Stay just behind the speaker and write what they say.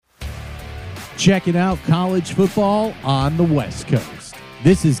Checking out college football on the West Coast.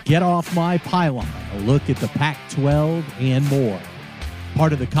 This is Get Off My Pylon, a look at the Pac-12 and more.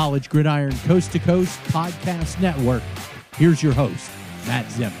 Part of the College Gridiron Coast to Coast podcast network. Here's your host, Matt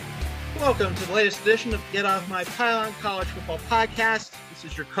Zemek. Welcome to the latest edition of Get Off My Pylon College Football Podcast. This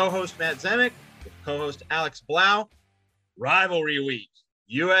is your co-host, Matt Zemek, with co-host Alex Blau. Rivalry week,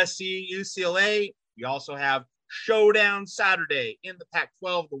 USC, UCLA. We also have Showdown Saturday in the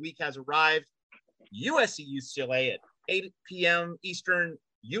Pac-12. The week has arrived. USC, UCLA at 8 p.m. Eastern,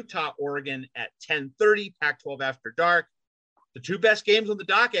 Utah, Oregon at 10:30, Pac-12 After Dark. The two best games on the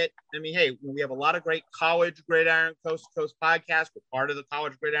docket. I mean, hey, we have a lot of great college gridiron coast to coast podcasts. We're part of the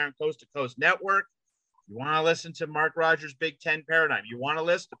College Gridiron Coast to Coast Network. You want to listen to Mark Rogers' Big Ten Paradigm. You want to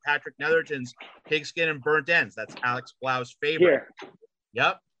listen to Patrick Netherton's Pigskin and Burnt Ends. That's Alex Blau's favorite. Here.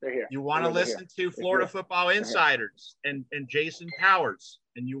 Yep. They're here. You want to listen to Florida Football Insiders and Jason Powers.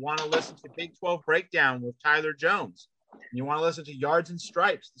 And you want to listen to Big 12 Breakdown with Tyler Jones. And you want to listen to Yards and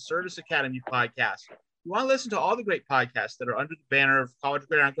Stripes, the Service Academy podcast. You want to listen to all the great podcasts that are under the banner of College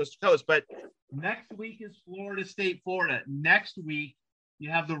Gridiron Coast to Coast. But next week is Florida State, Florida. Next week, you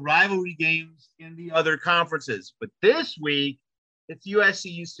have the rivalry games in the other conferences. But this week, it's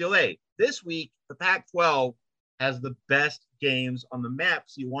USC, UCLA. This week, the Pac-12 has the best games on the map.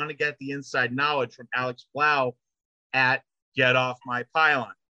 So you want to get the inside knowledge from Alex Blau at Get Off My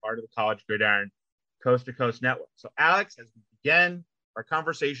Pylon, part of the College Gridiron Coast to Coast Network. So Alex, as we begin our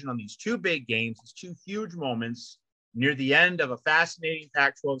conversation on these two big games, these two huge moments near the end of a fascinating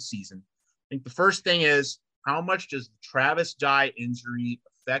Pac-12 season, I think the first thing is, how much does the Travis Dye injury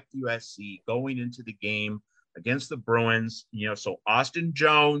affect USC going into the game against the Bruins? You know, so Austin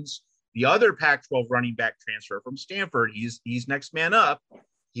Jones, the other Pac-12 running back transfer from Stanford, he's next man up.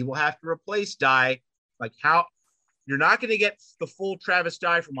 He will have to replace Dye. Like, how you're not going to get the full Travis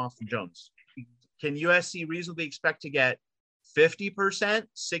Dye from Austin Jones. Can USC reasonably expect to get 50%,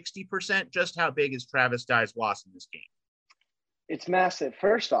 60%? Just how big is Travis Dye's loss in this game? It's massive.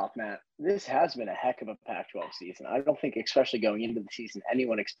 First off, Matt, this has been a heck of a Pac-12 season. I don't think, especially going into the season,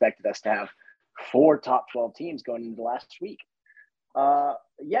 anyone expected us to have 4 top 12 teams going into the last week.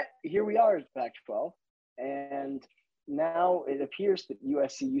 Yet here we are as Pac-12, and now it appears that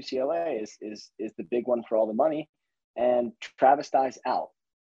USC UCLA is the big one for all the money, and Travis Dye's out.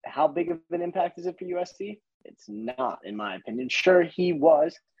 How big of an impact is it for USC? It's not, in my opinion. Sure, he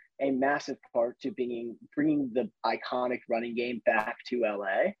was a massive part to bringing the iconic running game back to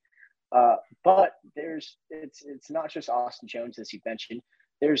LA, but it's not just Austin Jones, as you mentioned.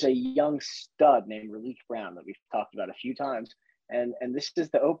 There's a young stud named Raleek Brown that we've talked about a few times. And this is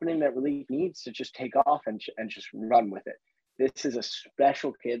the opening that Raleek needs to just take off and just run with it. This is a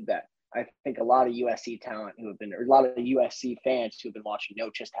special kid that I think a lot of USC talent a lot of USC fans who have been watching know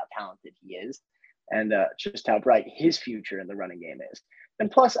just how talented he is and just how bright his future in the running game is. And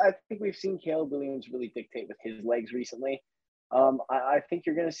plus, I think we've seen Caleb Williams really dictate with his legs recently. I think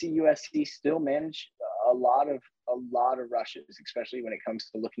you're going to see USC still manage a lot of rushes, especially when it comes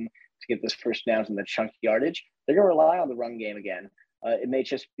to looking to get those first downs and the chunky yardage. They're going to rely on the run game again. It may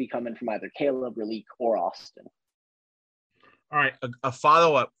just be coming from either Caleb, Raleek, or Austin. All right, a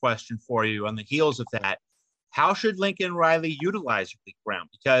follow-up question for you on the heels of that. How should Lincoln Riley utilize Raleek Brown?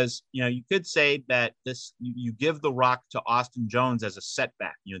 Because, you know, you could say that you give the rock to Austin Jones as a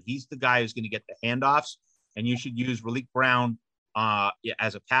setback. You know, he's the guy who's going to get the handoffs, and you should use Raleek Brown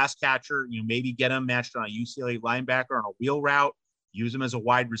as a pass catcher. You know, maybe get him matched on a UCLA linebacker on a wheel route, use him as a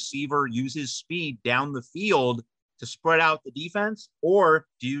wide receiver, use his speed down the field to spread out the defense? Or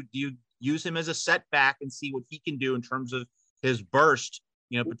do you use him as a setback and see what he can do in terms of his burst,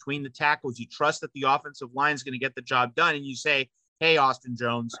 you know, between the tackles? You trust that the offensive line is going to get the job done, and you say, hey, Austin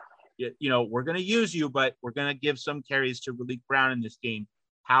Jones, you know, we're going to use you, but we're going to give some carries to Raleek Brown in this game.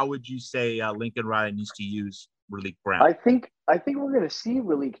 How would you say Lincoln Riley needs to use Raleek Brown? I think we're going to see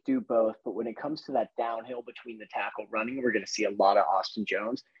Raleek do both, but when it comes to that downhill between the tackle running, we're going to see a lot of Austin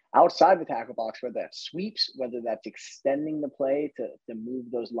Jones outside the tackle box, whether that's sweeps, whether that's extending the play to move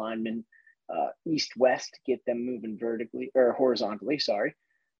those linemen east-west, get them moving vertically or horizontally. Sorry.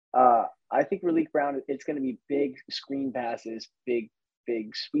 I think Raleek Brown, it's going to be big screen passes, big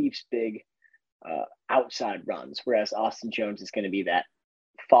sweeps, big outside runs, whereas Austin Jones is going to be that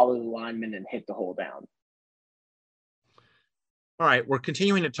follow the lineman and hit the hole down. All right, we're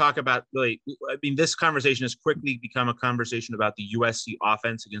continuing to talk about this conversation has quickly become a conversation about the USC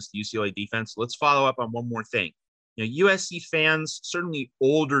offense against the UCLA defense. Let's follow up on one more thing. You know, USC fans, certainly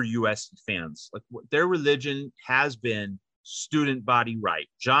older USC fans, like their religion has been student body right.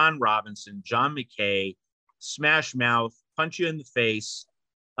 John Robinson, John McKay, smash mouth, punch you in the face.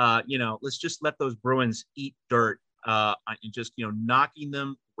 let's just let those Bruins eat dirt and just, knocking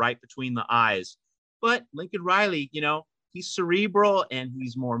them right between the eyes. But Lincoln Riley, he's cerebral and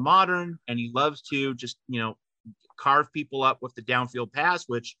he's more modern and he loves to just, carve people up with the downfield pass,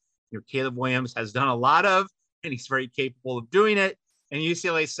 which, Caleb Williams has done a lot of, and he's very capable of doing it. And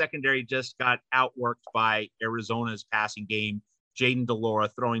UCLA's secondary just got outworked by Arizona's passing game. Jaden DeLora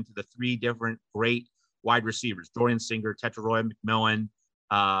throwing to the three different great wide receivers, Dorian Singer, Tetraroy McMillan,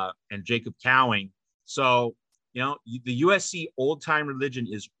 and Jacob Cowing. So, the USC old-time religion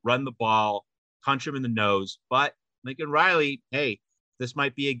is run the ball, punch him in the nose. But Lincoln Riley, hey, this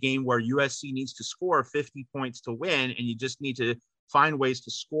might be a game where USC needs to score 50 points to win, and you just need to find ways to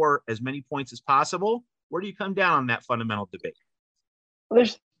score as many points as possible. Where do you come down on that fundamental debate? Well,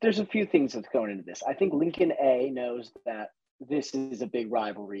 there's a few things that's going into this. I think Lincoln A knows that this is a big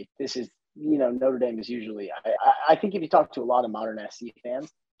rivalry. This is, Notre Dame is usually, I think if you talk to a lot of modern SC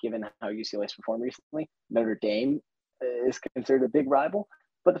fans, given how UCLA's performed recently, Notre Dame is considered a big rival.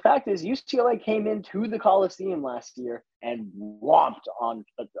 But the fact is, UCLA came into the Coliseum last year and whomped on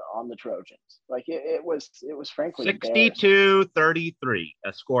the Trojans. Like it was frankly 62-33,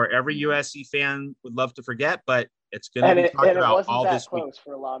 a score every USC fan would love to forget, but it's going to be talked about all this week. It wasn't that close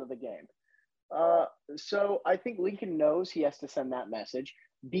for a lot of the game. So I think Lincoln knows he has to send that message.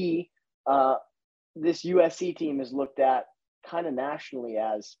 B, this USC team is looked at kind of nationally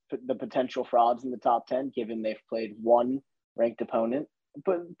as the potential frauds in the top 10, given they've played one ranked opponent.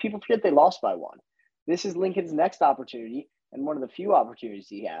 But people forget they lost by one. This is Lincoln's next opportunity and one of the few opportunities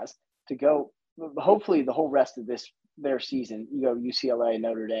he has to go, hopefully the whole rest of their season, UCLA,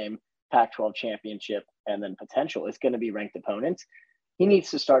 Notre Dame, Pac-12 championship, and then potential is going to be ranked opponents. He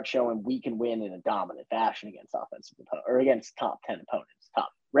needs to start showing we can win in a dominant fashion against offensive opponents or against top 10 opponents, top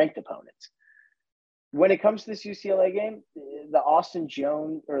ranked opponents. When it comes to this UCLA game, the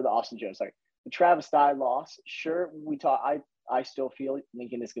Travis Dye loss, sure, I still feel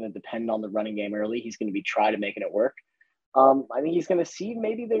Lincoln is going to depend on the running game early. He's going to be trying to making it work. I think he's going to see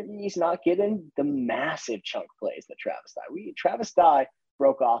maybe that he's not getting the massive chunk plays that Travis Dye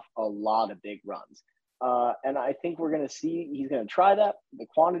broke off a lot of big runs. And I think we're going to see he's going to try that. The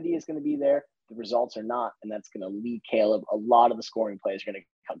quantity is going to be there. The results are not. And that's going to lead Caleb. A lot of the scoring plays are going to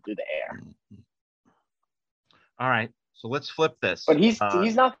come through the air. All right. So let's flip this. But he's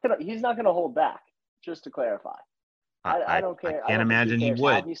not gonna hold back, just to clarify. I don't care. I can't imagine he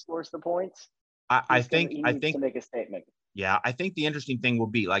would. How he scores the points. I think to make a statement. Yeah, I think the interesting thing will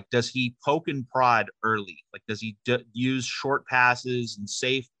be, like, does he poke and prod early? Like, does he use short passes and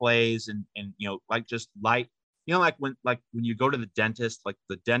safe plays and like just light, like when you go to the dentist, like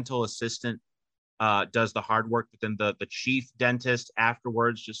the dental assistant does the hard work, but then the chief dentist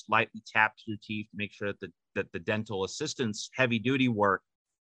afterwards just lightly taps your teeth to make sure that the dental assistant's heavy duty work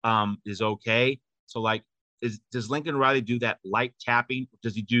is okay. So like, does Lincoln Riley do that light tapping?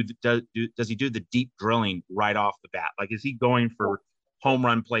 Does he do the deep drilling right off the bat? Like, is he going for home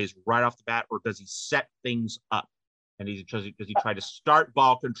run plays right off the bat, or does he set things up? And does he try to start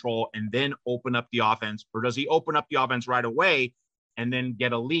ball control and then open up the offense, or does he open up the offense right away and then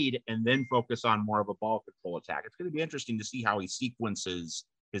get a lead and then focus on more of a ball control attack? It's going to be interesting to see how he sequences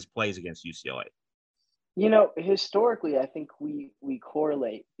his plays against UCLA. Historically, I think we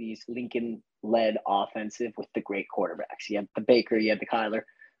correlate these Lincoln-led offensive with the great quarterbacks. You had the Baker, you had the Kyler.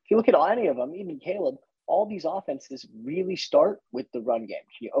 If you look at any of them, even Caleb, all these offenses really start with the run game.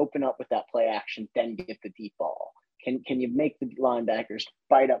 Can you open up with that play action, then get the deep ball? Can you make the linebackers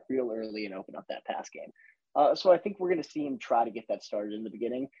bite up real early and open up that pass game? So I think we're going to see him try to get that started in the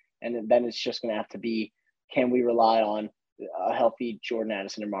beginning, and then it's just going to have to be, can we rely on a healthy Jordan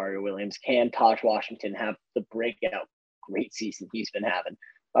Addison and Mario Williams? Can Taj Washington have the breakout great season he's been having?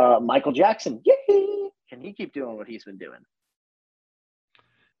 Michael Jackson, yay! Can he keep doing what he's been doing?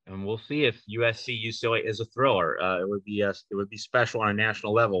 And we'll see if USC UCLA is a thriller. It would be special on a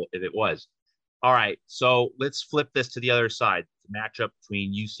national level if it was. All right, so let's flip this to the other side. The matchup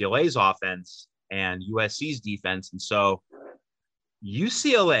between UCLA's offense and USC's defense. And so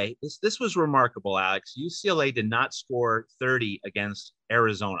UCLA, this was remarkable, Alex. UCLA did not score 30 against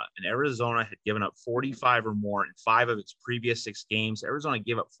Arizona, and Arizona had given up 45 or more in 5 of its previous 6 games. Arizona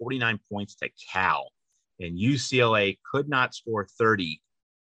gave up 49 points to Cal, and UCLA could not score 30.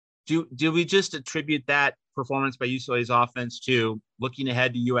 Do we just attribute that performance by UCLA's offense to looking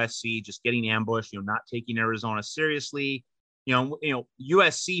ahead to USC, just getting ambushed, not taking Arizona seriously?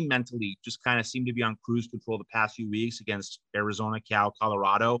 USC mentally just kind of seemed to be on cruise control the past few weeks against Arizona, Cal,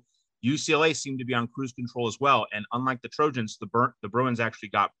 Colorado. UCLA seemed to be on cruise control as well. And unlike the Trojans, the Bruins actually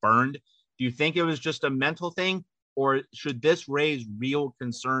got burned. Do you think it was just a mental thing, or should this raise real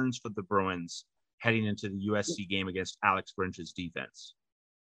concerns for the Bruins heading into the USC game against Alex Grinch's defense?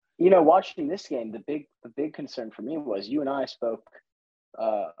 Watching this game, the big concern for me was you and I spoke,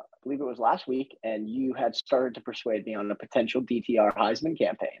 I believe it was last week, and you had started to persuade me on a potential DTR Heisman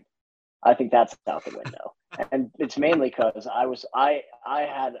campaign. I think that's out the window, and it's mainly because I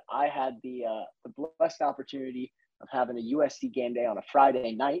had the blessed opportunity of having a USC game day on a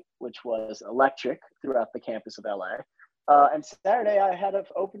Friday night, which was electric throughout the campus of LA. And Saturday, I had an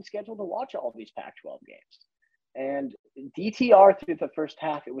open schedule to watch all these Pac-12 games. And DTR through the first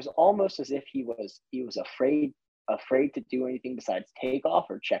half, it was almost as if he was afraid to do anything besides take off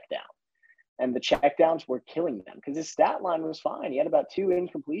or check down. And the checkdowns were killing them because his stat line was fine. He had about 2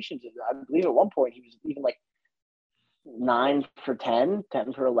 incompletions. I believe at one point he was even like 9 for 10,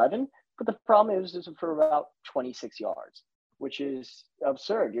 10 for 11. But the problem is for about 26 yards, which is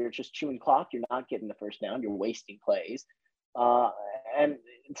absurd. You're just chewing clock. You're not getting the first down. You're wasting plays. And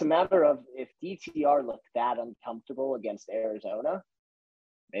it's a matter of if DTR looked that uncomfortable against Arizona,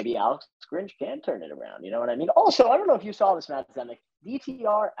 maybe Alex Grinch can turn it around. You know what I mean? Also, I don't know if you saw this, Matt Zemek.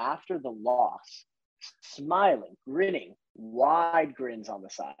 DTR after the loss, smiling, grinning, wide grins on the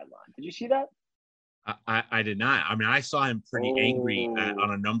sideline. Did you see that? I did not. I mean, I saw him pretty angry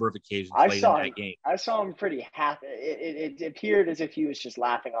on a number of occasions late in that game. I saw him pretty happy. It appeared as if he was just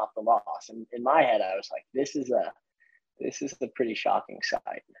laughing off the loss. And in my head, I was like, this is a pretty shocking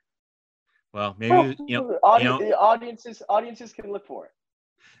sight. Well, maybe audiences can look for it.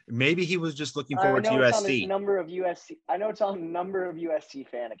 Maybe he was just looking forward to USC. I know it's on a number of USC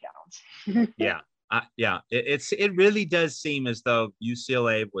fan accounts. Yeah. It really does seem as though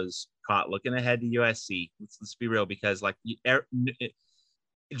UCLA was caught looking ahead to USC. Let's be real, because like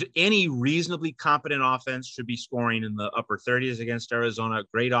any reasonably competent offense should be scoring in the upper 30s against Arizona.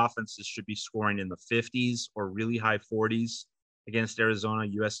 Great offenses should be scoring in the 50s or really high 40s against Arizona.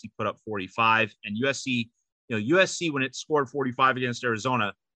 USC put up 45, and USC when it scored 45 against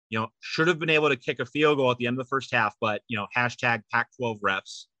Arizona, should have been able to kick a field goal at the end of the first half, but hashtag Pac-12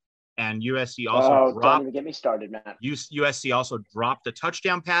 refs. And USC also dropped. Don't even get me started, Matt. USC also dropped a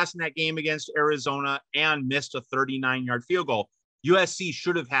touchdown pass in that game against Arizona and missed a 39-yard field goal. USC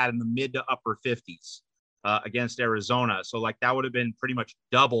should have had in the mid to upper 50s against Arizona. So like that would have been pretty much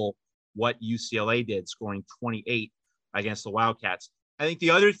double what UCLA did, scoring 28 against the Wildcats. I think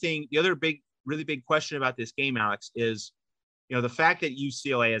the other really big question about this game, Alex, is the fact that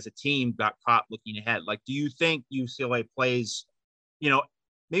UCLA as a team got caught looking ahead. Like, do you think UCLA plays,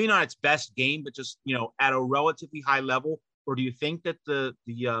 maybe not its best game, but just, at a relatively high level? Or do you think that the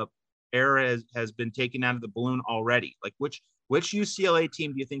air has been taken out of the balloon already? Like which UCLA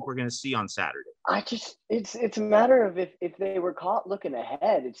team do you think we're going to see on Saturday? It's a matter of if they were caught looking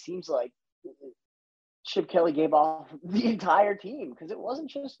ahead, it seems like Chip Kelly gave off the entire team, because it wasn't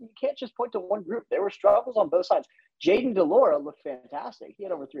just, you can't just point to one group. There were struggles on both sides. Jaden DeLora looked fantastic. He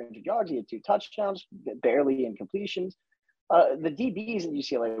had over 300 yards. He had 2 touchdowns, barely incompletions. The DBs in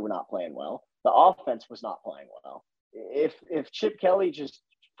UCLA were not playing well. The offense was not playing well. If Chip Kelly just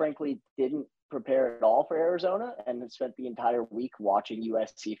frankly didn't prepare at all for Arizona and had spent the entire week watching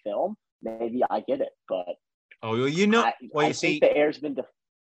USC film, maybe I get it. But I think the air's been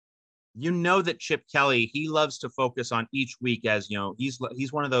that Chip Kelly, he loves to focus on each week as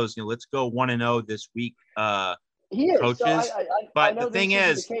he's one of those let's go 1-0 this week he is coaches. So but the thing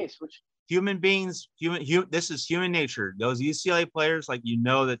is, the case, human beings, this is human nature. Those UCLA players, that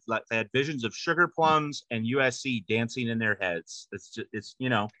they had visions of sugar plums and USC dancing in their heads. It's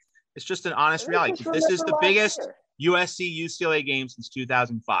just an honest reality. This is the biggest USC UCLA game since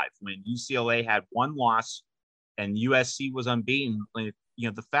 2005, when UCLA had 1 loss and USC was unbeaten.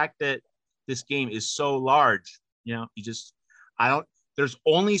 The fact that this game is so large, there's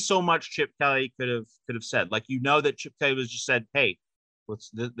only so much Chip Kelly could have said. That Chip Kelly was just said, hey,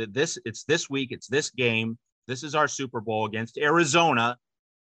 it's this week, it's this game, this is our Super Bowl against Arizona,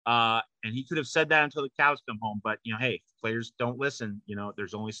 and he could have said that until the cows come home. But hey, players don't listen.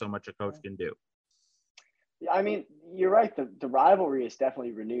 There's only so much a coach can do. I mean, you're right. The rivalry is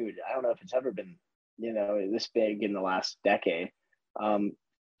definitely renewed. I don't know if it's ever been this big in the last decade,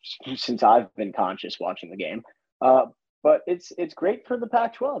 since I've been conscious watching the game. But it's great for the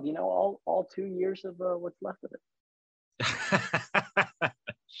Pac-12. All 2 years of what's left of it.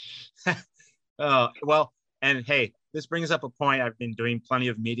 Well, and hey, this brings up a point. I've been doing plenty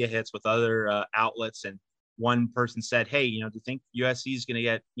of media hits with other outlets, and one person said, hey, do you think USC is going to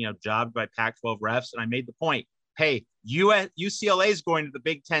get jobbed by Pac-12 refs? And I made the point, hey, UCLA is going to the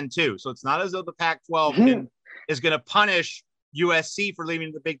Big Ten too, so it's not as though the Pac-12 is going to punish USC for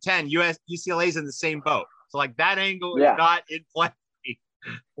leaving the Big Ten. UCLA is in the same boat. So like that angle is Yeah. not in play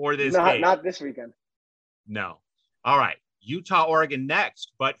for this game. Not this weekend. No. All right. Utah, Oregon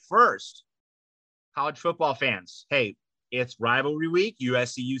next. But first, college football fans, hey, it's rivalry week.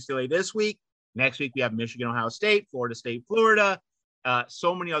 USC, UCLA this week. Next week, we have Michigan, Ohio State, Florida State, Florida.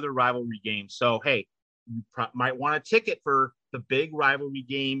 So many other rivalry games. So, hey, you might want a ticket for the big rivalry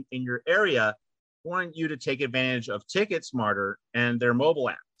game in your area. I want you to take advantage of TicketSmarter and their mobile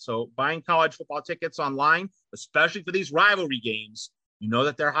app. So buying college football tickets online, especially for these rivalry games, you know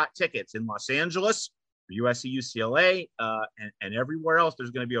that they're hot tickets in Los Angeles, for USC, UCLA, and everywhere else. There's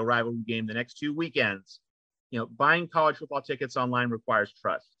going to be a rivalry game the next 2 weekends. You know, buying college football tickets online requires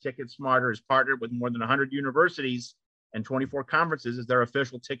trust. TicketSmarter is partnered with more than 100 universities and 24 conferences as their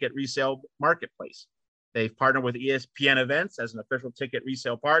official ticket resale marketplace. They've partnered with ESPN Events as an official ticket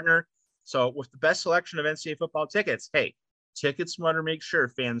resale partner. So with the best selection of NCAA football tickets, hey, TicketSmarter makes sure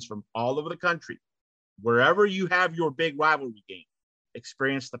fans from all over the country, wherever you have your big rivalry game,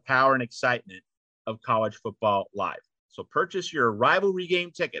 experience the power and excitement of college football live. So purchase your rivalry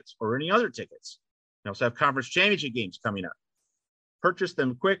game tickets or any other tickets. They also have conference championship games coming up. Purchase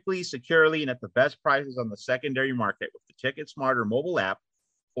them quickly, securely, and at the best prices on the secondary market with the TicketSmarter mobile app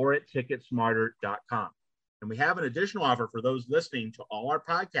or at ticketsmarter.com. And we have an additional offer for those listening to all our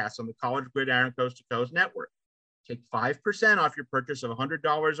podcasts on the College Gridiron Coast to Coast Network. Take 5% off your purchase of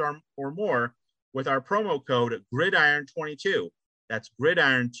 $100 or more with our promo code Gridiron22. That's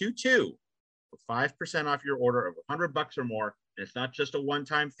Gridiron22 for 5% off your order of $100 or more. And it's not just a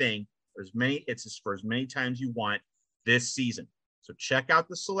one-time thing. It's for as many times you want this season. So check out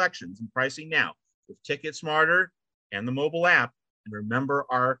the selections and pricing now with TicketSmarter and the mobile app. And remember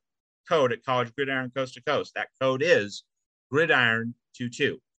our code at College Gridiron Coast to Coast. That code is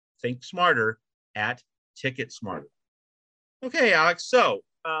Gridiron22. Think smarter at TicketSmarter. Okay, Alex. So,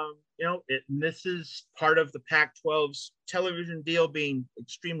 this is part of the Pac-12's television deal being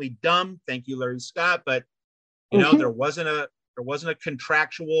extremely dumb. Thank you, Larry Scott. But, there wasn't a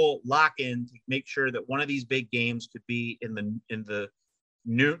contractual lock-in to make sure that one of these big games could be in the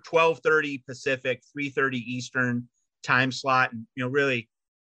new 12:30 Pacific, 3:30 Eastern time slot. And, really,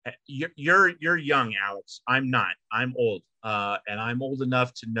 you're young, Alex. I'm not. I'm old. And I'm old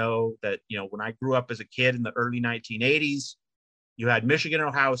enough to know that, when I grew up as a kid in the early 1980s, you had Michigan,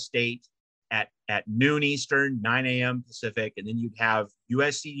 Ohio State at noon Eastern, 9 a.m. Pacific, and then you'd have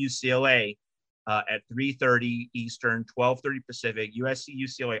USC, UCLA at 3:30 Eastern, 12:30 Pacific. USC,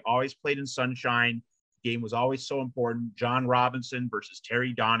 UCLA always played in sunshine. The game was always so important. John Robinson versus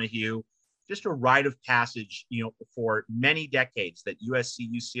Terry Donahue. Just a rite of passage, for many decades that USC,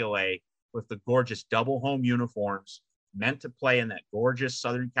 UCLA, with the gorgeous double home uniforms, meant to play in that gorgeous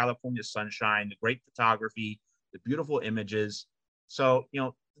Southern California sunshine, the great photography, the beautiful images. So,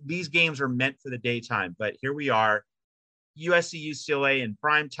 these games are meant for the daytime, but here we are, USC, UCLA in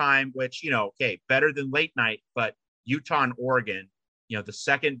prime time, which, better than late night, but Utah and Oregon, the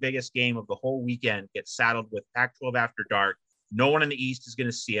second biggest game of the whole weekend gets saddled with Pac-12 After Dark. No one in the East is going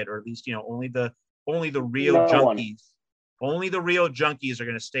to see it, or at least, only the real junkies. Only the real junkies are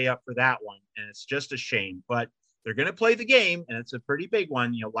going to stay up for that one, and it's just a shame. But they're going to play the game, and it's a pretty big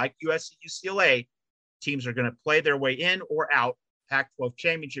one. Like USC, UCLA, teams are going to play their way in or out Pac-12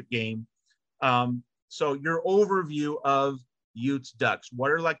 championship game. So your overview of Utes Ducks,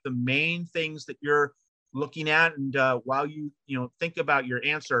 what are like the main things that you're looking at? And while you think about your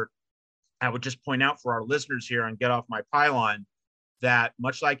answer, I would just point out for our listeners here on Get Off My Pylon that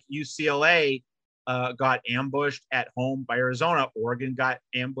much like UCLA got ambushed at home by Arizona, Oregon got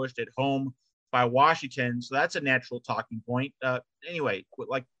ambushed at home by Washington. So that's a natural talking point. Anyway,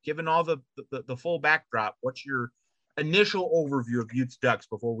 like given all the full backdrop, what's your initial overview of Utes Ducks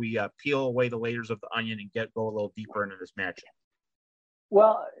before we peel away the layers of the onion and go a little deeper into this matchup?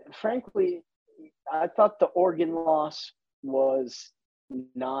 Well, frankly, I thought the Oregon loss was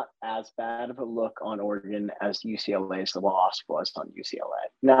not as bad of a look on Oregon as UCLA's loss was on UCLA.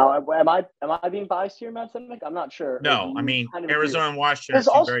 Now, am I being biased here, Matt Simic? I'm not sure. No, I mean, Arizona and Washington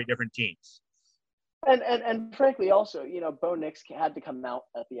are two very different teams. And frankly, also, Bo Nix had to come out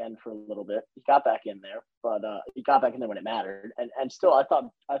at the end for a little bit. He got back in there, but he got back in there when it mattered. And still, I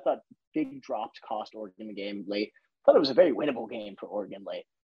thought big drops cost Oregon the game late. I thought it was a very winnable game for Oregon late.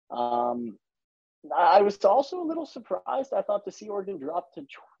 I was also a little surprised, I thought, to see Oregon drop to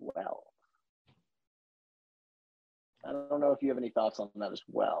 12. I don't know if you have any thoughts on that as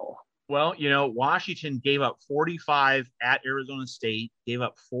well. Well, Washington gave up 45 at Arizona State, gave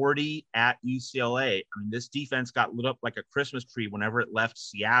up 40 at UCLA. I mean, this defense got lit up like a Christmas tree whenever it left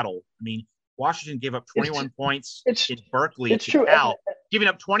Seattle. I mean, Washington gave up 21 points it's in Berkeley to true. Cal. Giving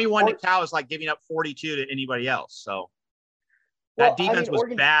up 21 to Cal is like giving up 42 to anybody else. So that defense was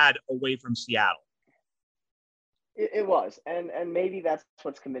Oregon, bad away from Seattle. It was, and maybe that's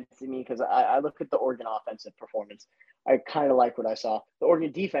what's convincing me, because I look at the Oregon offensive performance. I kind of like what I saw. The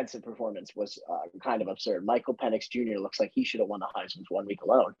Oregon defensive performance was kind of absurd. Michael Penix Jr. looks like he should have won the Heisman 1 week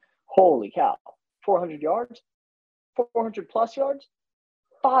alone. Holy cow. 400 yards, 400 plus yards,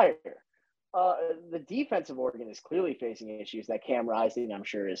 fire. The defense of Oregon is clearly facing issues that Cam Rising, I'm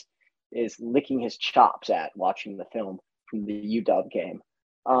sure, is licking his chops at watching the film from the UW game.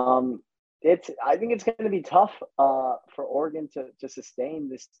 I think it's going to be tough for Oregon to sustain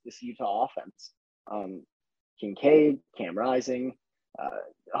this Utah offense. Kincaid, Cam Rising,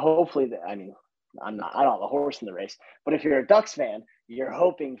 hopefully. I don't have a horse in the race, but if you're a Ducks fan, you're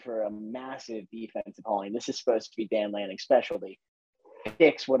hoping for a massive defensive hauling. This is supposed to be Dan Lanning's specialty.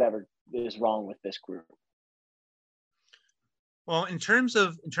 Fix whatever is wrong with this group. Well, in terms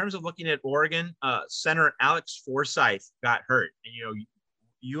of looking at Oregon, center Alex Forsyth got hurt, and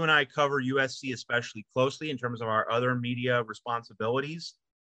you and I cover USC especially closely in terms of our other media responsibilities.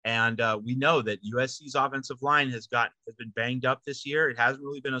 And we know that USC's offensive line has been banged up this year. It hasn't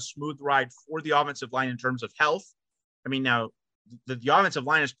really been a smooth ride for the offensive line in terms of health. I mean, now the offensive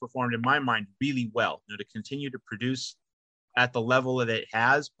line has performed, in my mind, really well, to continue to produce at the level that it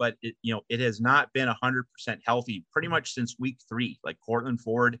has, but it has not been 100% healthy pretty much since week 3. Like Cortland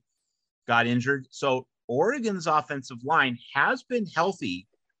Ford got injured. So Oregon's offensive line has been healthy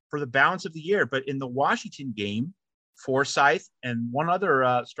for the balance of the year, but in the Washington game, Forsyth and one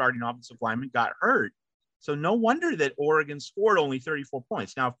other starting offensive lineman got hurt. So no wonder that Oregon scored only 34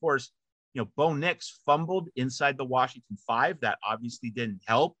 points. Now, of course, Bo Nix fumbled inside the Washington 5. That obviously didn't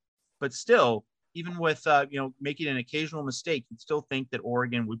help, but still, even with, making an occasional mistake, you'd still think that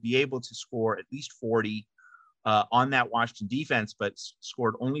Oregon would be able to score at least 40 on that Washington defense, but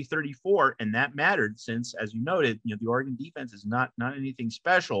scored only 34. And that mattered since, as you noted, the Oregon defense is not anything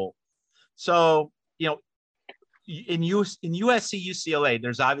special. So, in USC, UCLA,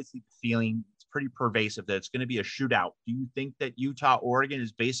 there's obviously the feeling, it's pretty pervasive, that it's going to be a shootout. Do you think that Utah, Oregon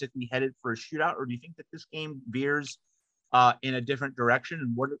is basically headed for a shootout, or do you think that this game veers in a different direction?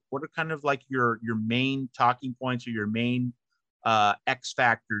 And what are kind of like your main talking points or your main X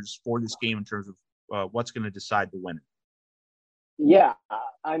factors for this game in terms of what's going to decide the winner? Yeah,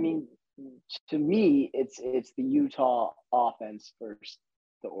 I mean, to me, it's the Utah offense versus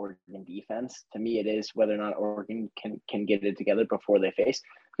the Oregon defense. To me, it is whether or not Oregon can get it together before they face.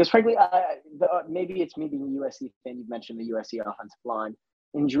 Because frankly, maybe it's me being a USC fan. You mentioned the USC offensive line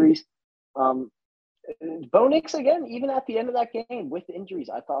injuries. Bo Nix, again, even at the end of that game with injuries,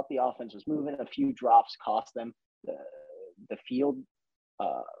 I thought the offense was moving. A few drops cost them the field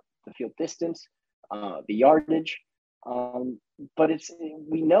distance, the yardage. But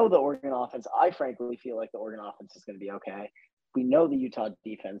we know the Oregon offense. I frankly feel like the Oregon offense is going to be okay. We know the Utah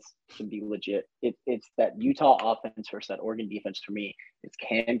defense can be legit. It's that Utah offense versus that Oregon defense for me. It's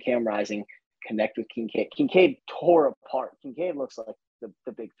Cam Rising, connect with Kincaid. Kincaid tore apart. Kincaid looks like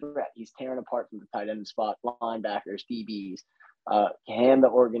the big threat. He's tearing apart from the tight end spot, linebackers, DBs. Can the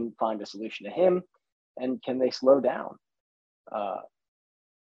Oregon find a solution to him? And can they slow down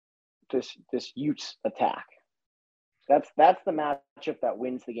this Utes attack? That's the matchup that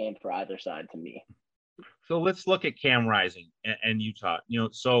wins the game for either side to me. So let's look at Cam Rising and Utah.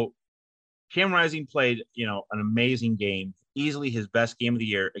 So Cam Rising played, an amazing game, easily his best game of the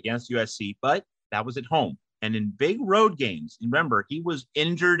year against USC, but that was at home. And in big road games, remember, he was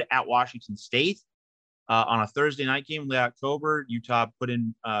injured at Washington State on a Thursday night game in late October. Utah put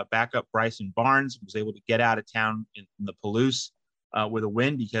in backup Bryson Barnes, was able to get out of town in the Palouse with a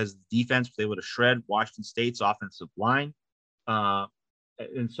win because the defense was able to shred Washington State's offensive line.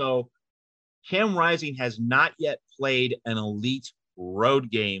 And so Cam Rising has not yet played an elite road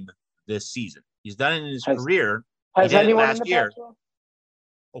game this season. He's done it in his career. Has anyone last year?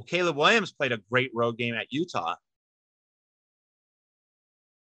 Well, Caleb Williams played a great road game at Utah.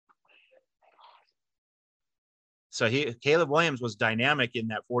 So Caleb Williams was dynamic in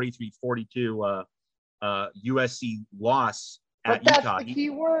that 43-42 USC loss at Utah. That's the key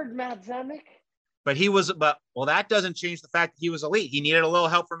word, Matt Zemek. But that doesn't change the fact that he was elite. He needed a little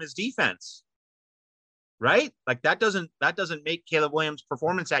help from his defense, right? Like that doesn't make Caleb Williams'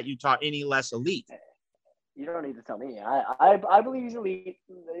 performance at Utah any less elite. You don't need to tell me. I believe he's elite,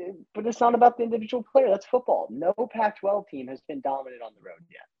 but it's not about the individual player. That's football. No Pac-12 team has been dominant on the road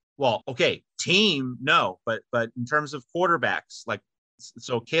yet. Well, okay, team, no, but in terms of quarterbacks,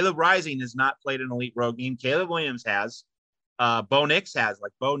 so Caleb Rising has not played an elite road game. Caleb Williams has. Bo Nix has.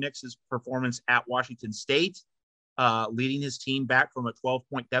 Like Bo Nix's performance at Washington State, leading his team back from a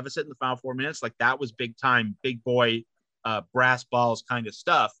 12-point deficit in the final 4 minutes. Like that was big time, big boy, brass balls kind of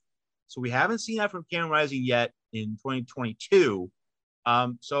stuff. So we haven't seen that from Cam Rising yet in 2022.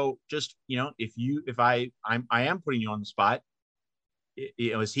 So just, if I am putting you on the spot,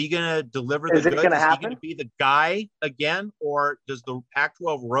 is he going to deliver the goods? Is he going to be the guy again, or does the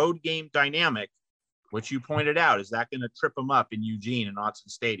Pac-12 road game dynamic, which you pointed out, is that going to trip him up in Eugene and Autzen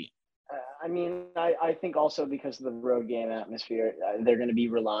Stadium? I think also because of the road game atmosphere, they're going to be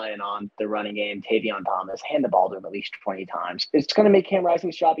relying on the running game. Tavion Thomas, hand the ball to him at least 20 times. It's going to make Cam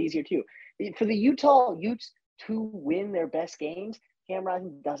Rising's job easier too. For the Utah Utes to win their best games, Cam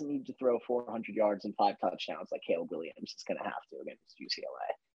Rising doesn't need to throw 400 yards and 5 touchdowns like Caleb Williams is going to have to against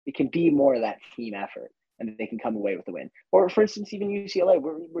UCLA. It can be more of that team effort, and they can come away with the win. Or, for instance, even UCLA,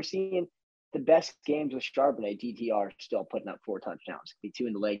 we're seeing the best games with Charbonnet, DTR still putting up 4 touchdowns. Be 2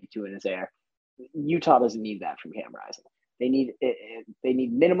 in the leg, 2 in his air. Utah doesn't need that from Cam Rising. They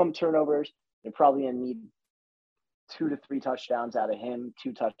need minimum turnovers. They're probably going to need 2 to 3 touchdowns out of him,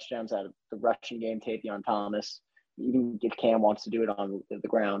 2 touchdowns out of the rushing game, Tavion Thomas. Even if Cam wants to do it on the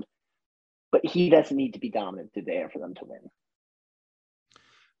ground. But he doesn't need to be dominant there for them to win.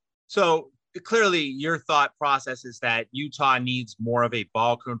 So clearly your thought process is that Utah needs more of a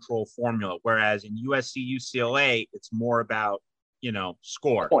ball control formula, whereas in USC, UCLA, it's more about,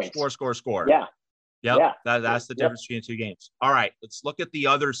 score. Points. Score. Yeah. Yep. Yeah. That's the difference between the 2 games. All right, let's look at the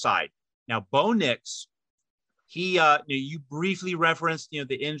other side. Now, Bo Nix, he, you briefly referenced,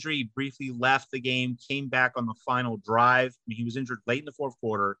 the injury, briefly left the game, came back on the final drive. He was injured late in the 4th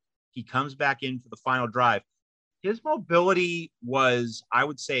quarter. He comes back in for the final drive. His mobility was, I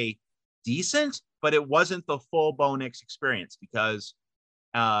would say, decent, but it wasn't the full Bo Nix experience because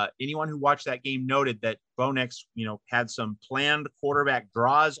anyone who watched that game noted that Bo Nix, had some planned quarterback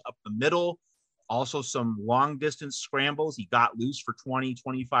draws up the middle, also some long distance scrambles. He got loose for 20,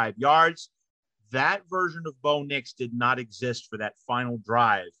 25 yards. That version of Bo Nix did not exist for that final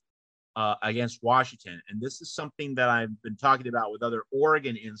drive against Washington. And this is something that I've been talking about with other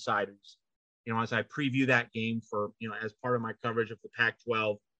Oregon insiders, as I preview that game for, as part of my coverage of the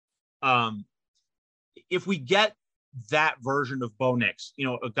Pac-12. If we get that version of Bo Nix,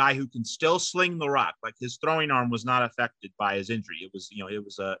 a guy who can still sling the rock, like his throwing arm was not affected by his injury. It was,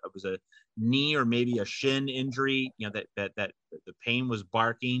 it was a knee or maybe a shin injury, that the pain was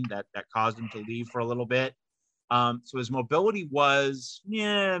barking that caused him to leave for a little bit. So his mobility was,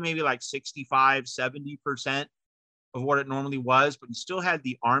 maybe like 65, 70% of what it normally was, but he still had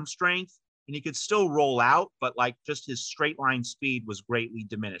the arm strength and he could still roll out, but like just his straight line speed was greatly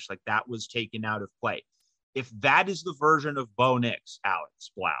diminished. Like that was taken out of play. If that is the version of Bo Nix,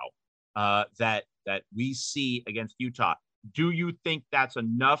 Alex Blau, that we see against Utah, do you think that's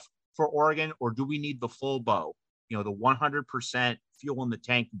enough for Oregon, or do we need the full Bo? The 100% fuel in the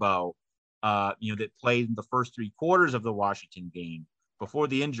tank Bo, that played in the first 3 quarters of the Washington game before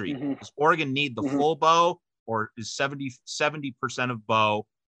the injury. Mm-hmm. Does Oregon need the full Bo, or is 70% of Bo,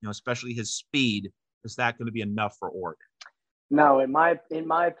 especially his speed, is that going to be enough for Oregon? No, in my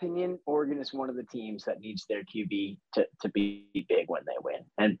opinion, Oregon is one of the teams that needs their QB to be big when they win.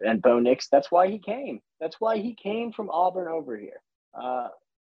 And Bo Nix, that's why he came. That's why he came from Auburn over here.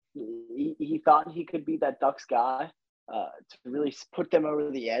 He thought he could be that Ducks guy to really put them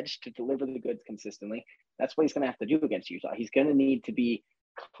over the edge, to deliver the goods consistently. That's what he's going to have to do against Utah. He's going to need to be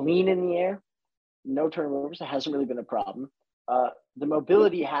clean in the air, no turnovers. It hasn't really been a problem. The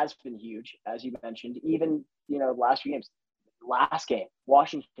mobility has been huge, as you mentioned. Even, last few games. Last game,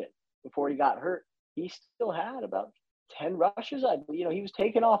 Washington, before he got hurt, he still had about 10 rushes. He was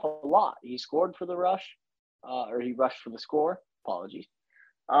taken off a lot. He scored for the rush, or he rushed for the score. Apologies.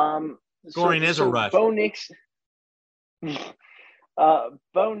 Scoring is a rush. Bo Nix,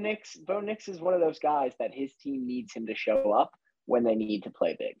 Bo Nix is one of those guys that his team needs him to show up when they need to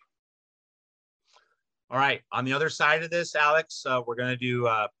play big. All right. On the other side of this, Alex, we're going to do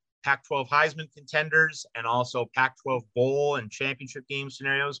Pac-12 Heisman contenders and also Pac-12 bowl and championship game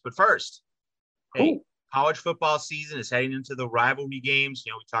scenarios. But first, hey, college football season is heading into the rivalry games.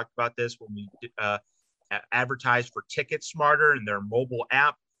 We talked about this when we advertised for Ticket Smarter and their mobile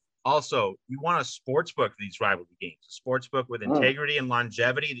app. Also, you want a sports book for these rivalry games, a sports book with integrity and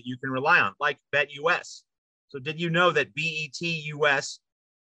longevity that you can rely on, like BetUS. So did you know that BetUS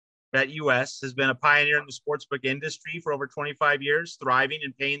has been a pioneer in the sportsbook industry for over 25 years, thriving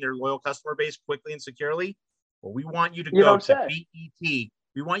and paying their loyal customer base quickly and securely? Well, we want you to go to BET.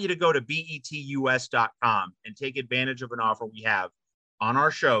 We want you to go to betus.com and take advantage of an offer we have on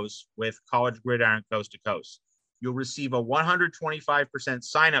our shows with College Gridiron Coast to Coast. you'll receive a 125%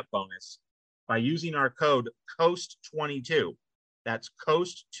 sign-up bonus by using our code COAST22. That's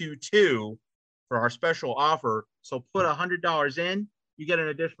COAST22 for our special offer. So put $100 in, you get an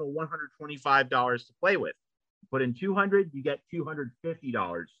additional $125 to play with. Put in $200, you get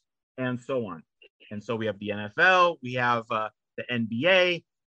 $250, and so on. And so we have the NFL, we have the NBA,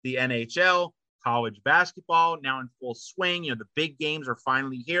 the NHL, college basketball now in full swing. You know, the big games are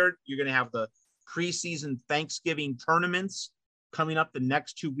finally here. You're going to have the preseason Thanksgiving tournaments coming up the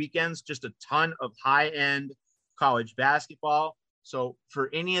next 2 weekends. Just a ton of high-end college basketball. So for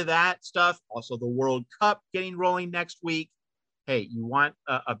any of that stuff, also the World Cup getting rolling next week. Hey, you want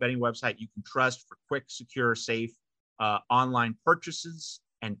a betting website you can trust for quick, secure, safe online purchases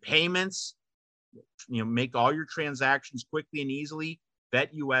and payments. You know, make all your transactions quickly and easily.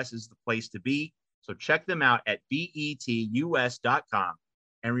 BetUS is the place to be. So check them out at betus.com.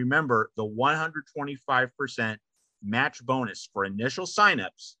 And remember the 125% match bonus for initial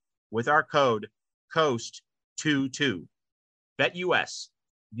signups with our code COAST22. BetUS,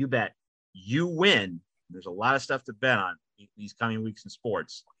 you bet, you win. There's a lot of stuff to bet on these coming weeks in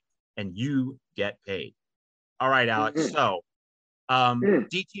sports, and you get paid. All right, Alex. So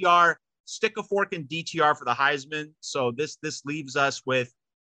DTR, stick a fork in DTR for the Heisman. So this leaves us with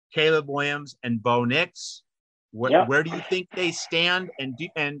Caleb Williams and Bo Nix. Where do you think they stand?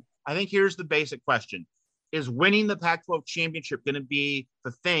 And I think here's the basic question. Is winning the Pac-12 championship going to be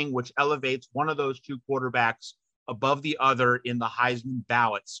the thing which elevates one of those two quarterbacks above the other in the Heisman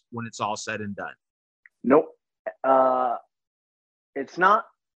ballots when it's all said and done? Nope. It's not.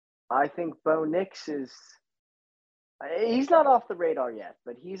 I think Bo Nix he's not off the radar yet,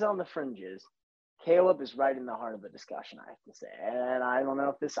 but he's on the fringes. Caleb is right in the heart of the discussion, I have to say. And I don't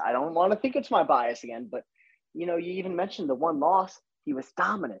know if I don't want to think it's my bias again, but, you know, you even mentioned the one loss. He was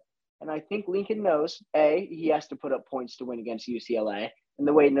dominant. And I think Lincoln knows, he has to put up points to win against UCLA. And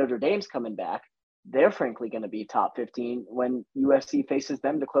the way Notre Dame's coming back, they're frankly going to be top 15 when USC faces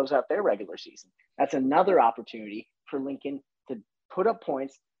them to close out their regular season. That's another opportunity for Lincoln to put up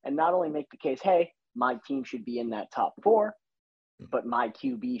points and not only make the case, hey, my team should be in that top 4, but my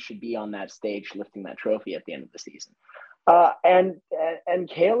QB should be on that stage lifting that trophy at the end of the season. And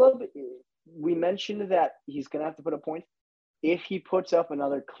Caleb, we mentioned that he's going to have to put up points. If he puts up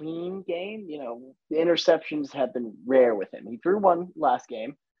another clean game, you know, the interceptions have been rare with him. He threw one last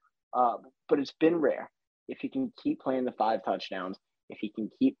game, but it's been rare. If he can keep playing the 5 touchdowns, if he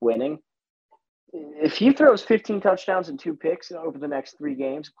can keep winning, if he throws 15 touchdowns and 2 picks over the next 3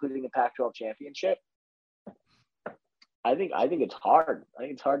 games, including the Pac-12 championship, I think it's hard. I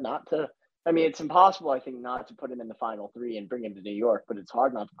think it's hard not to. I mean, it's impossible, I think, not to put him in the final 3 and bring him to New York, but it's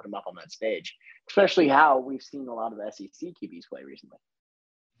hard not to put him up on that stage, especially how we've seen a lot of the SEC QBs play recently.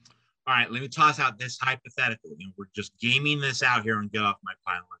 All right, let me toss out this hypothetical. You know, we're just gaming this out here and get off my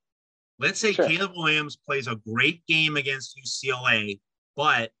pylon. Let's say sure. Caleb Williams plays a great game against UCLA,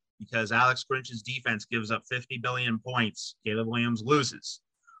 but because Alex Grinch's defense gives up 50 billion points, Caleb Williams loses.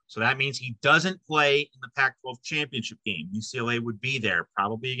 So that means he doesn't play in the Pac-12 championship game. UCLA would be there,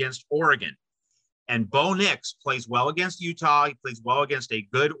 probably against Oregon. And Bo Nix plays well against Utah. He plays well against a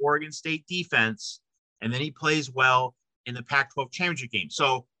good Oregon State defense. And then he plays well in the Pac-12 championship game.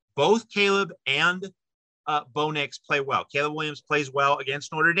 So both Caleb and Bo Nix play well. Caleb Williams plays well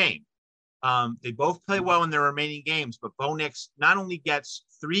against Notre Dame. They both play well in their remaining games, but Bo Nix not only gets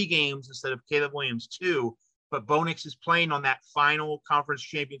 3 games instead of Caleb Williams 2, but Bo Nix is playing on that final conference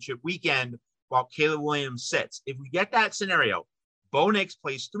championship weekend while Caleb Williams sits. If we get that scenario, Bo Nix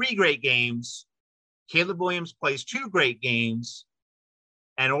plays 3 great games, Caleb Williams plays 2 great games,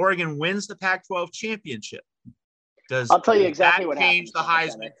 and Oregon wins the Pac-12 championship. I'll tell you exactly what change the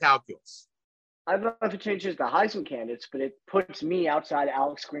Heisman calculus? I don't know if it changes the Heisman candidates, but it puts me outside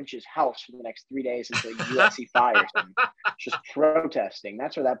Alex Grinch's house for the next 3 days until USC fires him. Just protesting.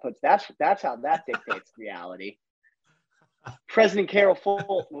 That's where that puts. That's how that dictates reality. President Carol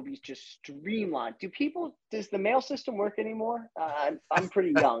Folt will be just streamlined. Does the mail system work anymore? I'm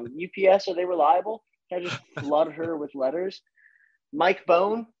pretty young. UPS, are they reliable? Can I just flood her with letters? Mike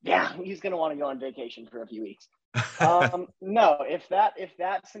Bone, yeah, he's going to want to go on vacation for a few weeks. No, if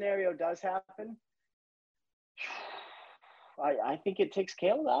that scenario does happen, I think it takes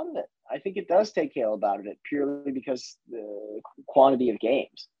Caleb out of it. I think it does take Caleb out of it purely because the quantity of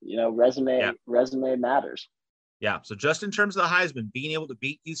games, you know, resume matters. Yeah. So just in terms of the Heisman, being able to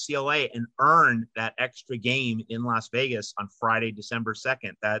beat UCLA and earn that extra game in Las Vegas on Friday, December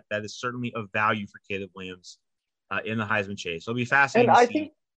 2nd, that is certainly of value for Caleb Williams in the Heisman chase. So it'll be fascinating to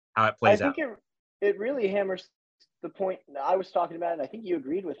see how it plays out. It really hammers the point I was talking about, and I think you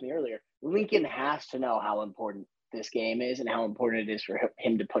agreed with me earlier. Lincoln has to know how important this game is and how important it is for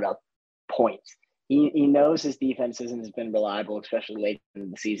him to put up points. He knows his defense has been reliable, especially late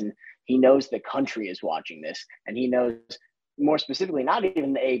in the season. He knows the country is watching this, and he knows more specifically, not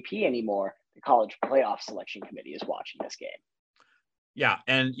even the AP anymore, the college playoff selection committee is watching this game. Yeah.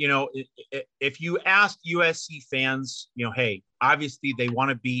 And, if you ask USC fans, hey, obviously they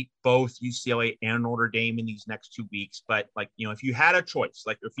want to beat both UCLA and Notre Dame in these next 2 weeks. But if you had a choice,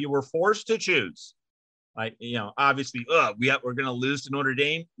 like if you were forced to choose, like, obviously, we're going to lose to Notre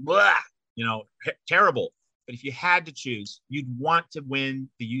Dame. Blah, terrible. But if you had to choose, you'd want to win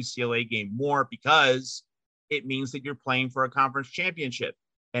the UCLA game more because it means that you're playing for a conference championship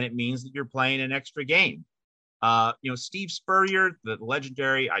and it means that you're playing an extra game. Steve Spurrier, the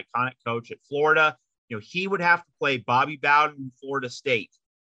legendary, iconic coach at Florida, he would have to play Bobby Bowden in Florida State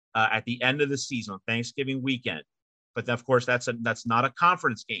at the end of the season on Thanksgiving weekend. But of course, that's not a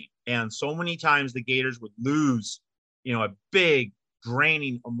conference game. And so many times the Gators would lose, a big,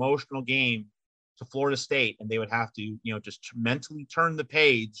 draining, emotional game to Florida State, and they would have to, just mentally turn the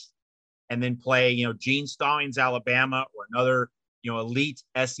page and then play, Gene Stallings, Alabama, or another, elite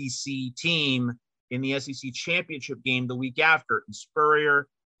SEC team in the SEC championship game the week after. And Spurrier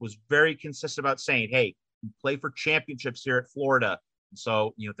was very consistent about saying, hey, you play for championships here at Florida. And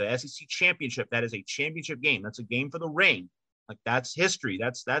so, the SEC championship, that is a championship game. That's a game for the ring. Like, that's history.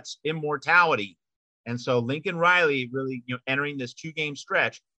 That's immortality. And so Lincoln Riley really, entering this 2-game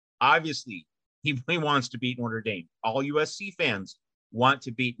stretch, obviously he really wants to beat Notre Dame. All USC fans want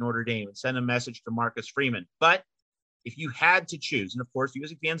to beat Notre Dame and send a message to Marcus Freeman. But if you had to choose, and of course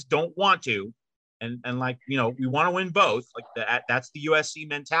USC fans don't want to, and we want to win both. Like that's the USC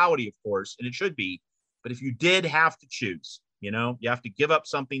mentality, of course, and it should be. But if you did have to choose, you have to give up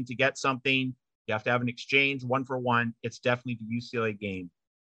something to get something. You have to have an exchange 1-for-1. It's definitely the UCLA game,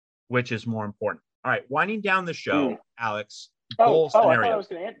 which is more important. All right, winding down the show, Alex. I thought scenario. I was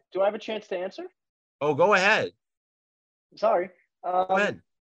going to answer. Do I have a chance to answer? Oh, go ahead. Sorry. Go ahead.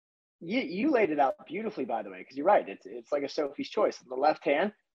 You laid it out beautifully, by the way, because you're right. It's like a Sophie's Choice. On the left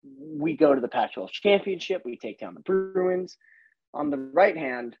hand, we go to the Pac-12 championship. We take down the Bruins. On the right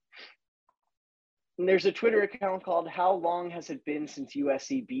hand, there's a Twitter account called How Long Has It Been Since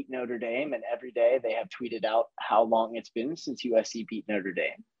USC Beat Notre Dame? And every day they have tweeted out how long it's been since USC beat Notre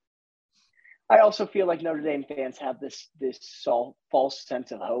Dame. I also feel like Notre Dame fans have this false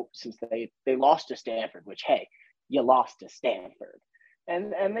sense of hope since they lost to Stanford, which, hey, you lost to Stanford.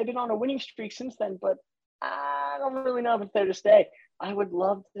 And they've been on a winning streak since then, but I don't really know if it's there to stay. I would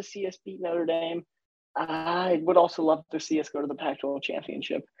love to see us beat Notre Dame. I would also love to see us go to the Pac-12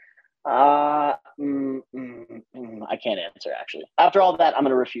 championship. I can't answer, actually. After all that, I'm going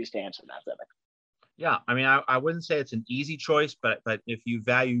to refuse to answer that. Yeah, I mean, I wouldn't say it's an easy choice, but if you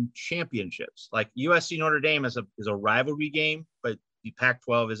value championships, like USC Notre Dame is a rivalry game, but the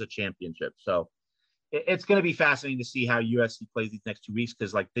Pac-12 is a championship. So it's going to be fascinating to see how USC plays these next 2 weeks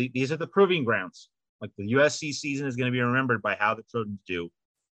because, these are the proving grounds. Like, the USC season is going to be remembered by how the Trojans do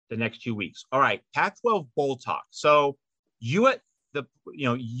the next 2 weeks. All right, Pac-12 bowl talk. So UCLA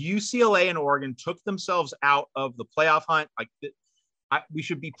and Oregon took themselves out of the playoff hunt. We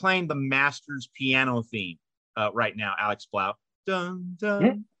should be playing the Masters piano theme right now, Alex Blau. Dun,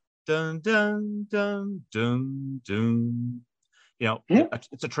 dun, dun, dun, dun, dun, dun.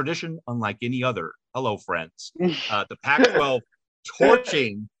 It's a tradition unlike any other. Hello, friends. The Pac-12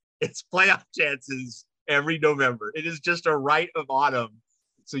 torching its playoff chances every November. It is just a rite of autumn.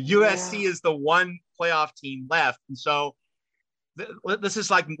 So USC is the one playoff team left. And so this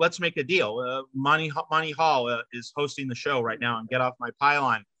is like, let's make a deal. Monty Hall is hosting the show right now on Get Off My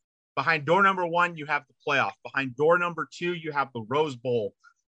Pylon. Behind door number 1, you have the playoff. Behind door number 2, you have the Rose Bowl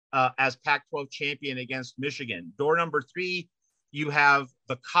as Pac-12 champion against Michigan. Door number 3, you have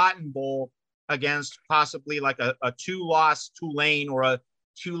the Cotton Bowl against possibly like a 2-loss Tulane or a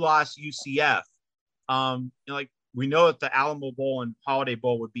 2-loss UCF. We know that the Alamo Bowl and Holiday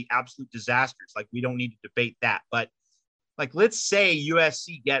Bowl would be absolute disasters. Like, we don't need to debate that. But let's say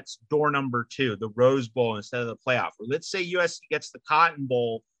USC gets door number 2, the Rose Bowl instead of the playoff. Or let's say USC gets the Cotton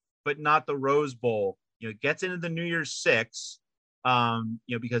Bowl, but not the Rose Bowl. It gets into the New Year's Six,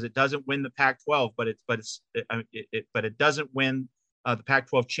 because it doesn't win the Pac-12, but it doesn't win the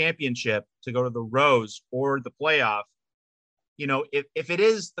Pac-12 championship to go to the Rose or the playoff. If it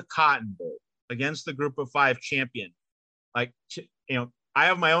is the Cotton Bowl against the Group of 5 champion, I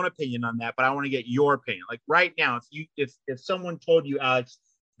have my own opinion on that, but I want to get your opinion. Like, right now, if someone told you, Alex,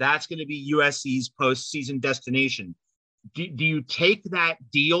 that's going to be USC's postseason destination, do you take that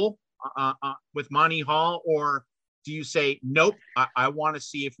deal with Monty Hall, or do you say, nope, I want to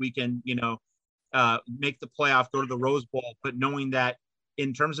see if we can, make the playoff, go to the Rose Bowl, but knowing that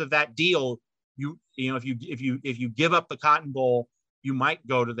in terms of that deal, if you give up the Cotton Bowl, you might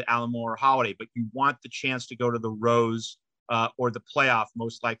go to the Alamo or Holiday, but you want the chance to go to the Rose or the playoff,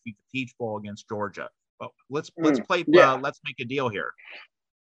 most likely the Peach Bowl against Georgia. But let's play. Let's make a deal here.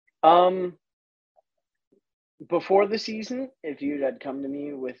 Before the season, if you had come to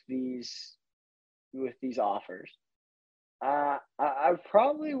me with these offers, I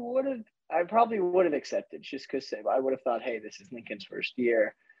probably would have accepted, just because I would have thought, hey, this is Lincoln's first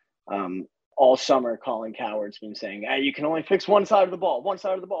year. All summer, Colin Cowherd's been saying, you can only fix one side of the ball, which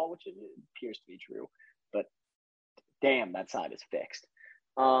it appears to be true. But damn, that side is fixed.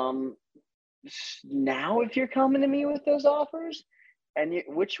 Now, if you're coming to me with those offers, and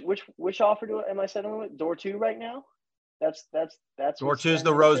which offer am I settling with? Door 2 right now? That's Door 2 is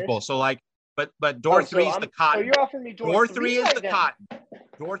the Rose Bowl. So but door 3 is the Cotton. So you're offering me door 3 is the Cotton.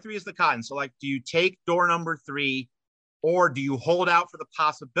 Door 3 is the Cotton. So do you take door number 3, or do you hold out for the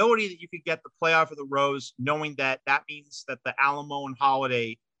possibility that you could get the playoff of the Rose, knowing that means that the Alamo and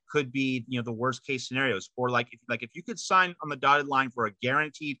Holiday could be, the worst case scenarios? Or if you could sign on the dotted line for a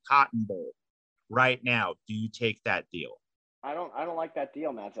guaranteed Cotton Bowl right now, do you take that deal? I don't like that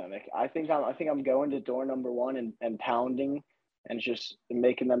deal, Matt Zemek. I think I'm going to door number 1 and pounding and just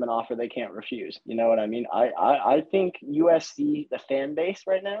making them an offer they can't refuse. You know what I mean? I think USC, the fan base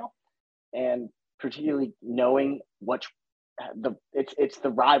right now, and particularly knowing it's the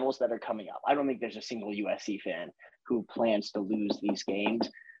rivals that are coming up. I don't think there's a single USC fan who plans to lose these games.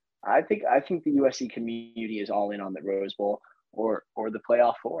 I think the USC community is all in on the Rose Bowl or the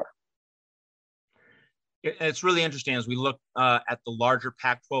playoff 4. It's really interesting as we look at the larger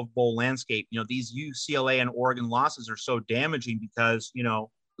Pac-12 bowl landscape. These UCLA and Oregon losses are so damaging because,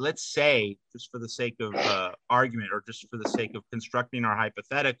 let's say, just for the sake of argument, or just for the sake of constructing our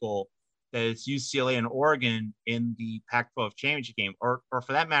hypothetical, that it's UCLA and Oregon in the Pac-12 championship game, or for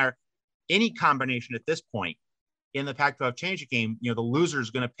that matter, any combination at this point in the Pac-12 championship game, the loser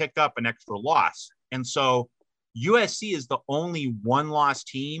is going to pick up an extra loss. And so USC is the only one-loss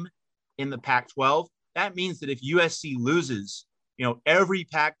team in the Pac-12. That means that if USC loses, every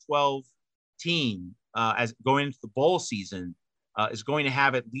Pac-12 team as going into the bowl season is going to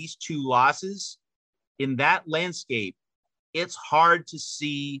have at least 2 losses. In that landscape, it's hard to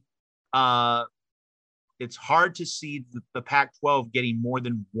see the Pac-12 getting more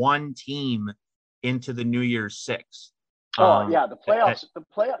than one team into the New Year's Six. The playoffs.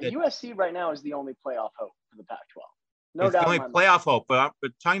 USC right now is the only playoff hope for the Pac-12. No doubt. The only playoff hope, but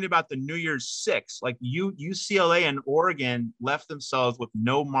talking about the New Year's Six, like UCLA and Oregon left themselves with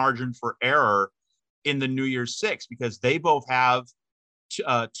no margin for error in the New Year's Six because they both have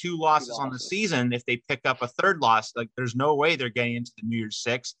 2 losses on the season. If they pick up a third loss, there's no way they're getting into the New Year's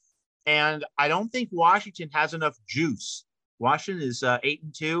Six. And I don't think Washington has enough juice. Washington is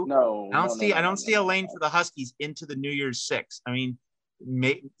 8-2. No, I don't see a lane for the Huskies into the New Year's Six. I mean,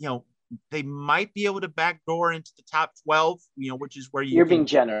 they might be able to backdoor into the top 12, which is where you're being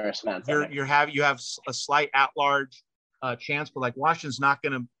generous, man. You have a slight at-large chance, but Washington's not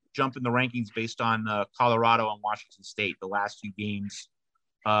going to jump in the rankings based on Colorado and Washington State, the last 2 games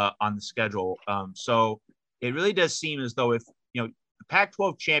on the schedule. So it really does seem as though if the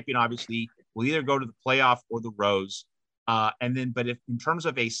Pac-12 champion obviously will either go to the playoff or the Rose, but if in terms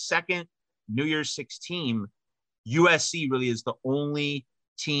of a second New Year's Six team, USC really is the only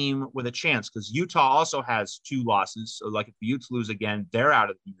team with a chance, because Utah also has 2 losses. So if the Utes lose again, they're out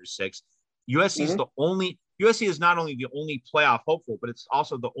of the New Year's Six. USC is not only the only playoff hopeful, but it's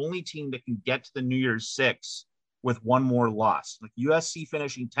also the only team that can get to the New Year's Six with 1 more loss. USC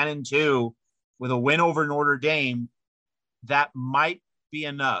finishing 10-2 with a win over Notre Dame, that might be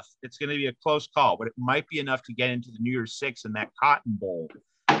enough. It's going to be a close call, but it might be enough to get into the New Year's Six in that Cotton Bowl.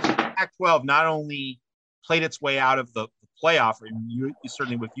 Pac-12 not only played its way out of the playoff, and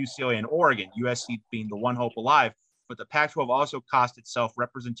certainly with UCLA and Oregon, USC being the one hope alive, but the Pac-12 also cost itself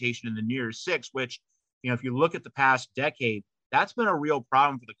representation in the New Year's Six, which, if you look at the past decade, that's been a real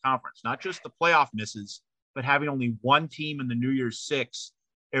problem for the conference. Not just the playoff misses, but having only 1 team in the New Year's Six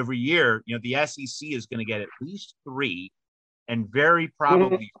every year. The SEC is going to get at least 3, and very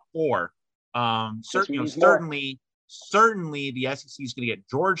probably 4. Certainly the SEC is going to get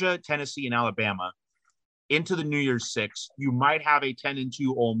Georgia, Tennessee, and Alabama into the New Year's Six. You might have a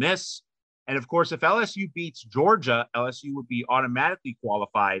 10-2 Ole Miss. And of course, if LSU beats Georgia, LSU would be automatically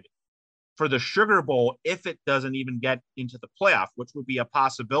qualified for the Sugar Bowl if it doesn't even get into the playoff, which would be a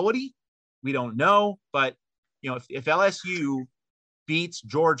possibility. We don't know. But, if LSU beats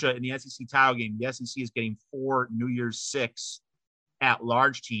Georgia in the SEC title game, the SEC is getting 4 New Year's Six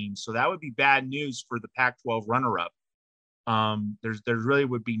at-large teams. So that would be bad news for the Pac-12 runner-up. There really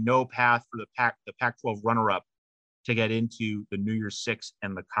would be no path for the Pac-12 runner-up to get into the New Year's Six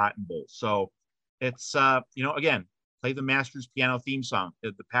and the Cotton Bowl. So it's, again, play the Masters piano theme song.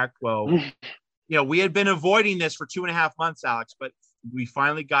 The Pac-12, we had been avoiding this for 2.5 months, Alex, but we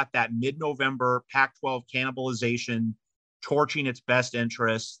finally got that mid-November Pac-12 cannibalization, torching its best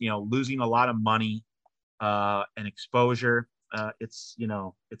interests, losing a lot of money and exposure. It's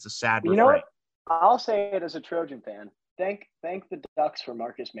a sad refrain. You know what? I'll say it as a Trojan fan. Thank the Ducks for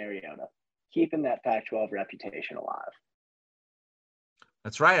Marcus Mariota, keeping that Pac-12 reputation alive.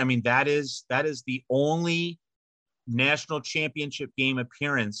 That's right. I mean, that is the only national championship game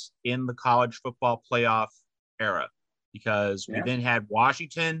appearance in the college football playoff era, because we then had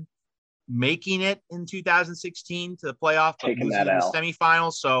Washington making it in 2016 to the playoff, but losing in the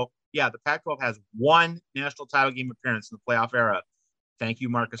semifinals. So, yeah, the Pac-12 has one national title game appearance in the playoff era. Thank you,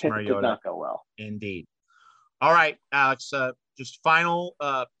 Marcus Mariota. Did not go well. Indeed. All right, Alex, just final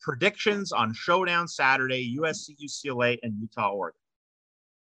predictions on Showdown Saturday, USC, UCLA, and Utah, Oregon.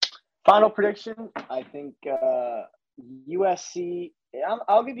 Final prediction, I think USC.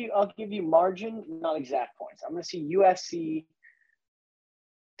 I'll give you margin, not exact points. I'm going to see USC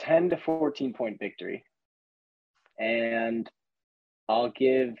 10 to 14 point victory, and I'll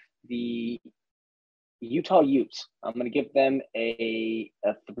give the Utah Utes. I'm going to give them a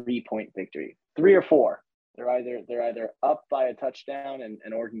 3-point victory, 3 or 4. They're either up by a touchdown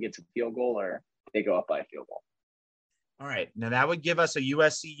and Oregon gets a field goal, or they go up by a field goal. All right. Now that would give us a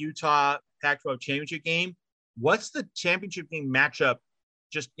USC-Utah Pac-12 championship game. What's the championship game matchup?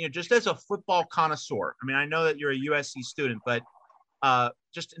 Just as a football connoisseur. I mean, I know that you're a USC student, but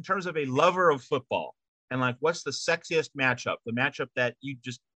just in terms of a lover of football, and what's the sexiest matchup? The matchup that you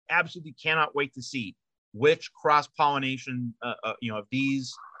just absolutely cannot wait to see. Which cross-pollination, of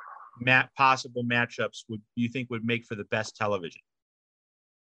these possible matchups would you think would make for the best television?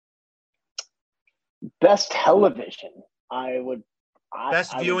 Best television,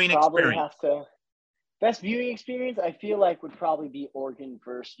 best viewing experience. Best viewing experience, I feel like, would probably be Oregon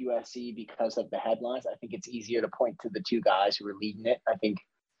versus USC because of the headlines. I think it's easier to point to the two guys who are leading it. I think,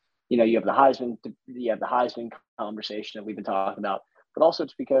 you have the Heisman conversation that we've been talking about, but also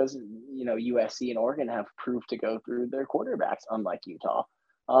it's because, USC and Oregon have proved to go through their quarterbacks, unlike Utah.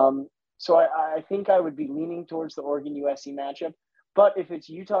 So I think I would be leaning towards the Oregon USC matchup. But if it's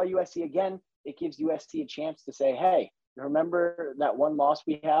Utah USC again, it gives USC a chance to say, hey, remember that one loss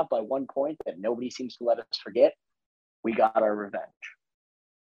we have by 1 point that nobody seems to let us forget? We got our revenge.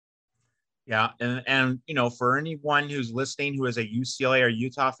 Yeah. And for anyone who's listening who is a UCLA or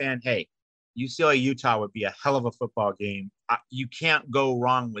Utah fan, hey, UCLA Utah would be a hell of a football game. You can't go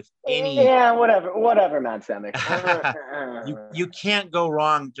wrong with any. Yeah, whatever, Matt Semick. you can't go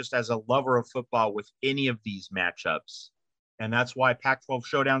wrong just as a lover of football with any of these matchups. And that's why Pac-12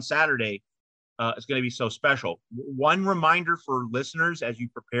 Showdown Saturday is going to be so special. One reminder for listeners as you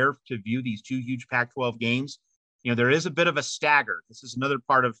prepare to view these two huge Pac-12 games, there is a bit of a stagger. This is another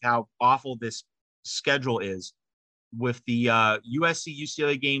part of how awful this schedule is, with the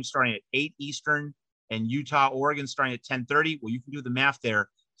USC-UCLA game starting at 8 Eastern and Utah-Oregon starting at 10:30. Well, you can do the math there.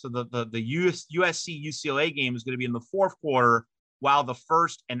 So the USC-UCLA game is going to be in the fourth quarter, while the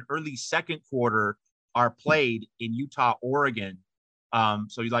first and early second quarter are played in Utah-Oregon.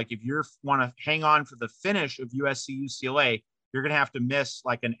 So if you want to hang on for the finish of USC-UCLA, you're going to have to miss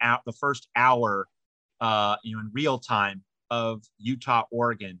the first hour, in real time of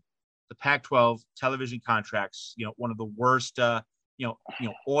Utah-Oregon. The Pac-12 television contracts, one of the worst, oil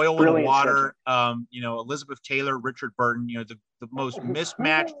Brilliant and water, Elizabeth Taylor, Richard Burton, the most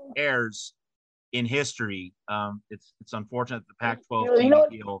mismatched airs in history. It's unfortunate that the Pac-12 TV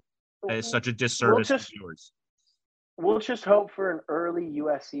deal is such a disservice to viewers. We'll just hope for an early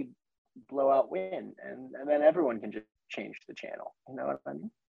USC blowout win, and then everyone can just change the channel. You know what I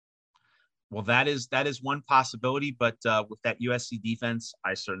mean? Well, that is one possibility, but with that USC defense,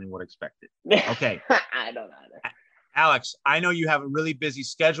 I certainly would expect it. Okay. I don't either. Alex, I know you have a really busy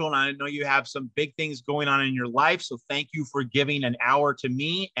schedule, and I know you have some big things going on in your life, so thank you for giving an hour to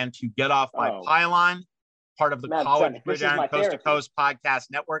me and to Get Off My Pylon, part of the College Gridiron Coast to Coast Podcast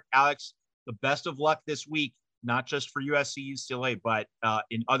Network. Alex, the best of luck this week, not just for USC, UCLA, but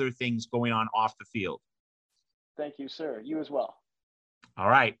in other things going on off the field. Thank you, sir. You as well. All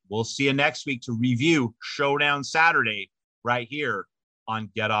right. We'll see you next week to review Showdown Saturday right here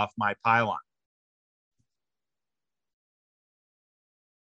on Get Off My Pylon.